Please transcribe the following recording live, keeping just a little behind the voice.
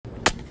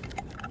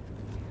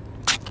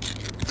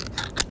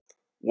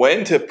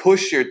when to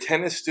push your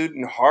tennis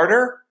student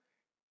harder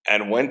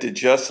and when to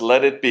just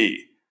let it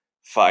be.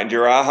 Find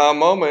your aha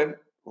moment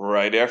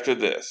right after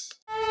this.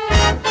 Do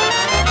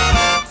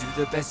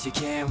the best you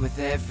can with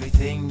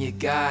everything you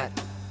got.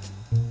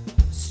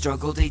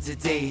 Struggle day to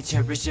day,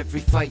 cherish every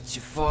fight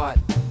you fought.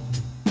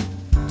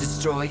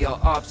 Destroy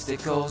your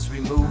obstacles,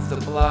 remove the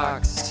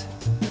blocks.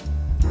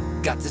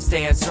 Got to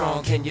stand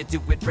strong, can you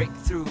do it, break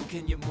through,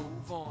 can you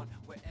move on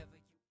wherever you...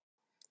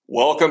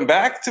 Welcome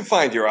back to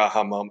Find Your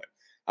Aha Moment.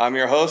 I'm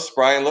your host,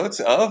 Brian Lutz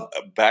of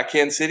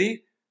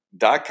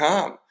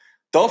BackhandCity.com.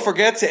 Don't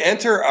forget to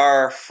enter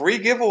our free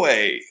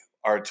giveaway,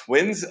 our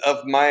Twins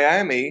of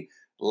Miami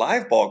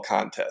live ball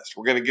contest.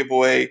 We're going to give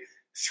away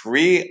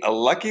 3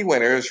 lucky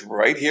winners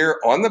right here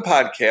on the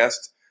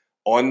podcast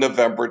on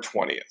November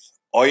 20th.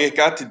 All you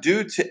got to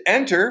do to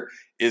enter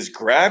is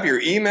grab your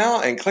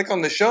email and click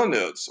on the show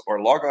notes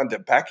or log on to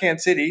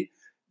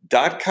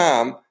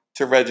BackhandCity.com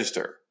to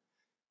register.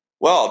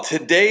 Well,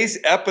 today's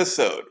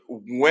episode,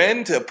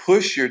 when to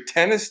push your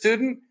tennis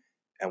student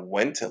and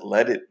when to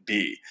let it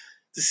be.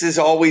 This is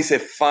always a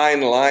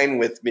fine line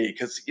with me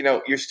because,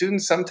 your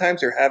students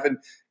sometimes are having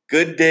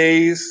good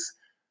days.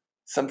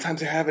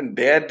 Sometimes they're having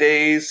bad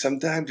days.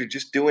 Sometimes they're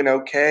just doing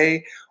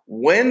okay.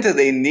 When do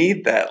they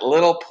need that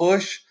little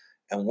push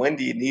and when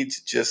do you need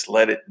to just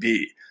let it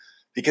be?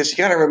 Because you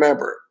got to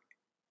remember,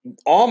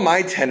 all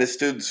my tennis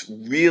students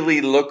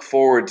really look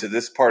forward to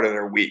this part of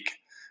their week,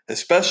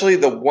 especially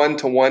the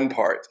one-to-one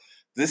part.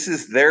 This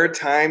is their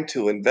time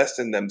to invest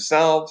in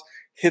themselves,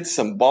 hit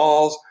some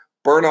balls,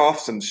 burn off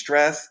some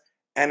stress,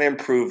 and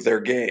improve their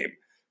game.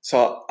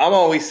 So I'm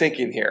always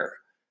thinking here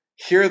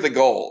are the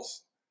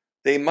goals.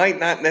 They might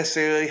not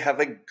necessarily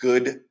have a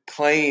good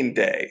playing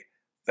day.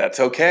 That's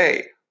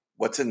okay.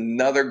 What's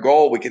another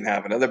goal we can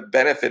have, another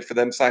benefit for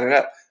them signing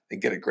up? They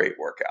get a great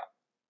workout.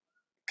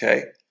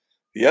 Okay?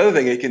 The other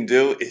thing they can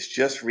do is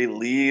just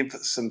relieve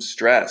some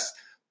stress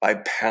by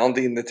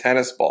pounding the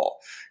tennis ball.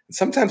 And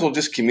sometimes we'll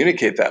just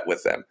communicate that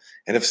with them.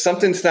 And if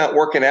something's not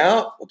working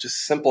out, we'll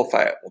just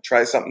simplify it. We'll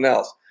try something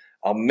else.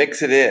 I'll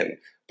mix it in.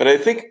 But I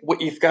think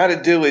what you've got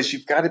to do is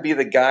you've got to be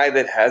the guy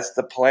that has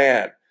the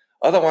plan.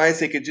 Otherwise,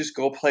 they could just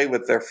go play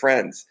with their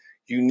friends.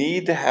 You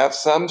need to have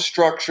some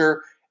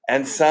structure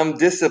and some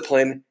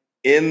discipline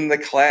in the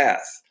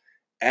class.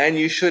 And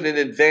you should in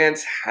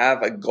advance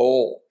have a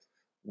goal.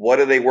 What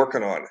are they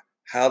working on?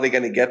 How are they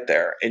going to get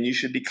there? And you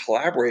should be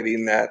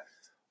collaborating that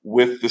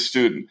with the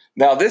student.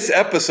 Now, this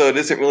episode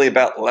isn't really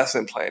about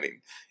lesson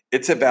planning.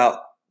 It's about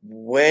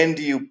when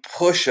do you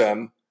push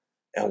them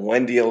and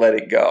when do you let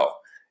it go?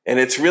 And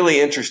it's really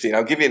interesting.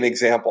 I'll give you an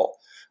example.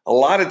 A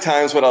lot of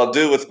times what I'll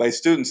do with my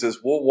students is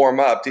we'll warm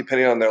up,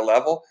 depending on their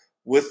level,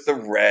 with the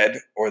red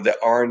or the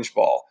orange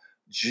ball,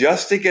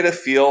 just to get a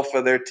feel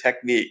for their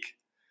technique.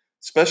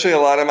 Especially a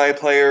lot of my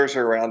players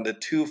are around the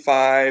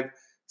 2-5,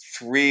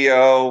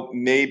 3-0,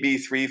 maybe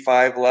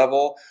 3-5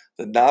 level.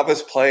 The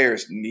novice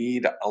players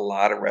need a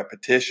lot of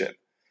repetition.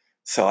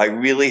 So I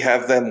really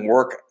have them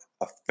work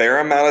a fair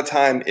amount of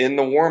time in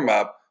the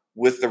warm-up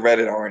with the red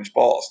and orange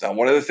balls. Now,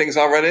 one of the things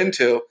I'll run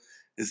into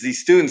is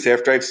these students,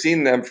 after I've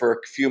seen them for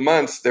a few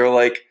months, they're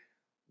like,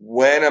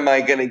 when am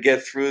I going to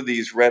get through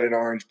these red and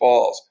orange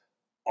balls?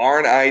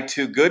 Aren't I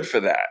too good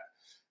for that?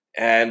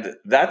 And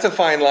that's a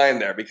fine line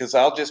there because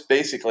I'll just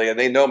basically, and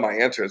they know my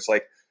answer, it's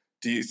like,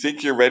 do you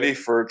think you're ready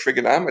for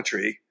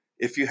trigonometry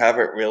if you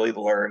haven't really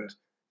learned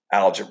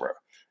algebra?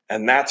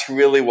 And that's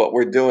really what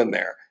we're doing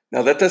there.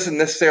 Now, that doesn't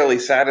necessarily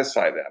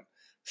satisfy them.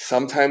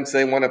 Sometimes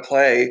they want to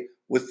play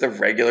with the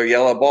regular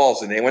yellow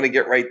balls and they want to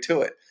get right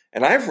to it.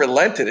 And I've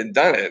relented and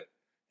done it,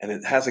 and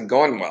it hasn't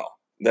gone well.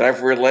 Then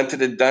I've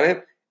relented and done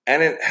it,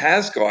 and it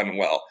has gone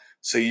well.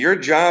 So your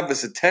job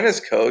as a tennis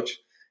coach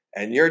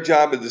and your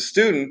job as a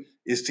student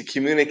is to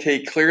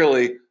communicate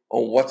clearly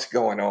on what's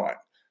going on.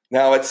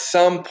 Now, at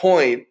some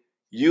point,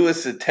 you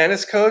as a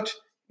tennis coach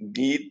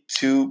need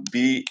to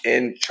be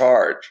in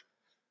charge.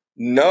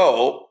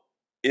 No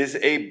is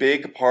a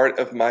big part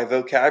of my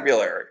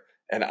vocabulary,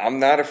 and I'm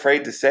not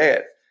afraid to say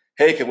it.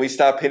 Hey, can we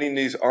stop hitting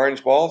these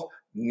orange balls?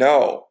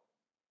 No.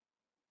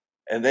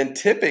 And then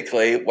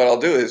typically what I'll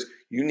do is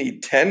you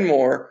need 10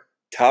 more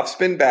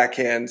topspin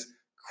backhands,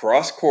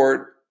 cross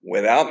court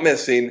without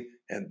missing,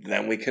 and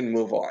then we can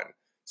move on.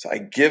 So I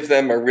give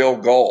them a real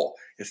goal.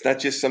 It's not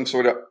just some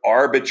sort of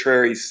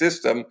arbitrary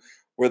system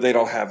where they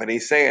don't have any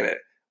say in it.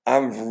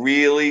 I'm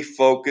really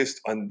focused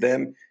on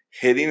them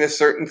hitting a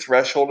certain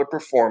threshold of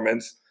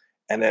performance,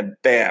 and then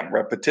bam,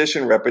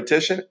 repetition,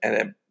 and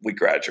then we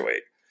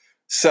graduate.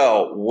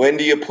 So when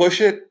do you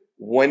push it?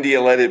 When do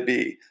you let it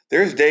be?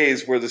 There's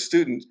days where the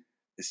student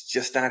is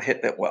just not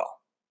hitting it well.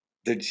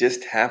 They're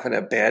just having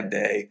a bad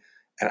day,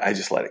 and I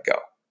just let it go,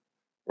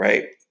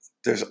 right?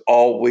 There's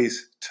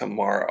always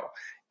tomorrow.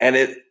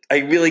 And I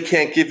really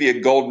can't give you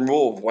a golden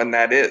rule of when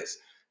that is.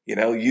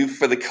 You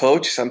for the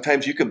coach,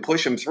 sometimes you can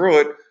push them through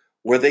it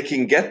where they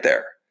can get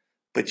there.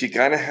 But you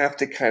kind of have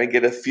to kind of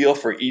get a feel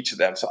for each of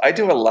them. So I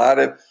do a lot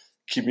of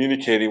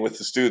communicating with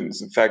the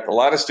students. In fact, a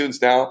lot of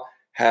students now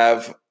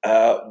have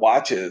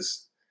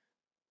watches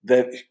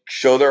then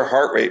show their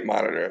heart rate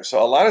monitor.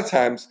 So a lot of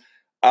times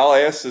I'll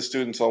ask the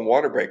students on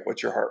water break,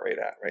 what's your heart rate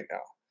at right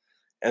now?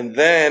 And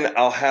then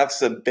I'll have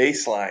some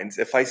baselines.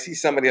 If I see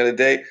somebody on a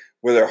day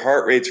where their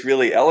heart rate's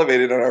really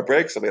elevated on our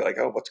breaks, I'll be like,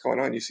 oh, what's going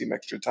on? You seem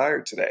extra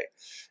tired today.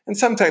 And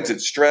sometimes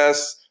it's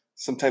stress.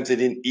 Sometimes they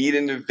didn't eat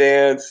in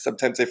advance.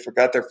 Sometimes they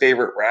forgot their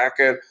favorite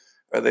racket,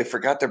 or they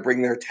forgot to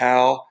bring their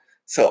towel.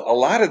 So a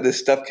lot of this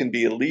stuff can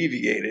be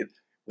alleviated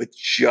with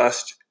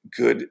just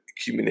good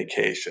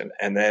communication.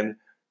 And then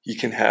you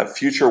can have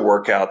future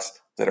workouts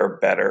that are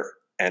better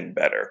and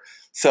better.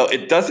 So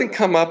it doesn't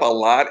come up a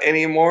lot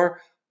anymore,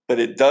 but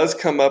it does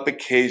come up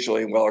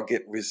occasionally where I'll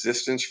get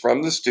resistance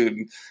from the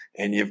student.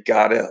 And you've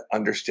got to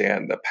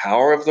understand the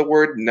power of the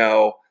word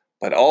no,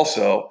 but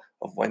also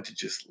of when to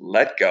just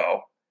let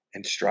go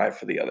and strive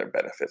for the other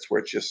benefits, where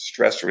it's just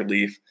stress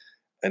relief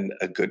and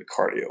a good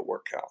cardio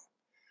workout.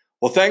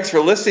 Well, thanks for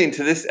listening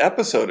to this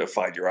episode of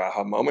Find Your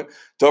Aha Moment.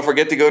 Don't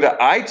forget to go to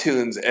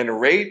iTunes and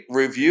rate,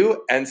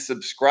 review, and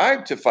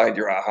subscribe to Find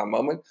Your Aha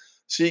Moment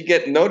so you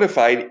get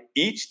notified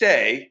each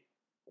day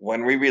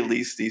when we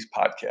release these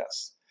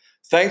podcasts.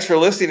 Thanks for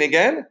listening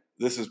again.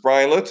 This is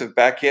Brian Lutz of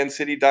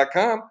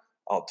BackhandCity.com.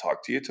 I'll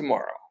talk to you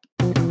tomorrow.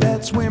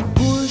 That's when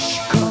push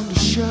comes to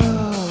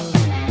shove.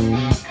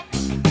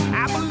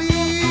 I believe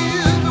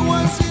it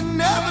was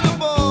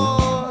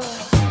inevitable.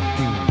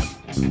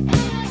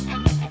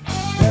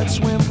 That's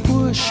when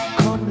push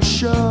comes to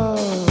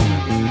shove.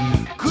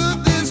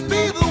 Could this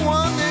be the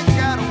one that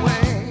got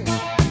away?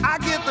 I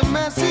get the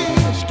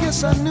message,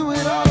 guess I knew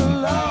it all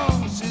along.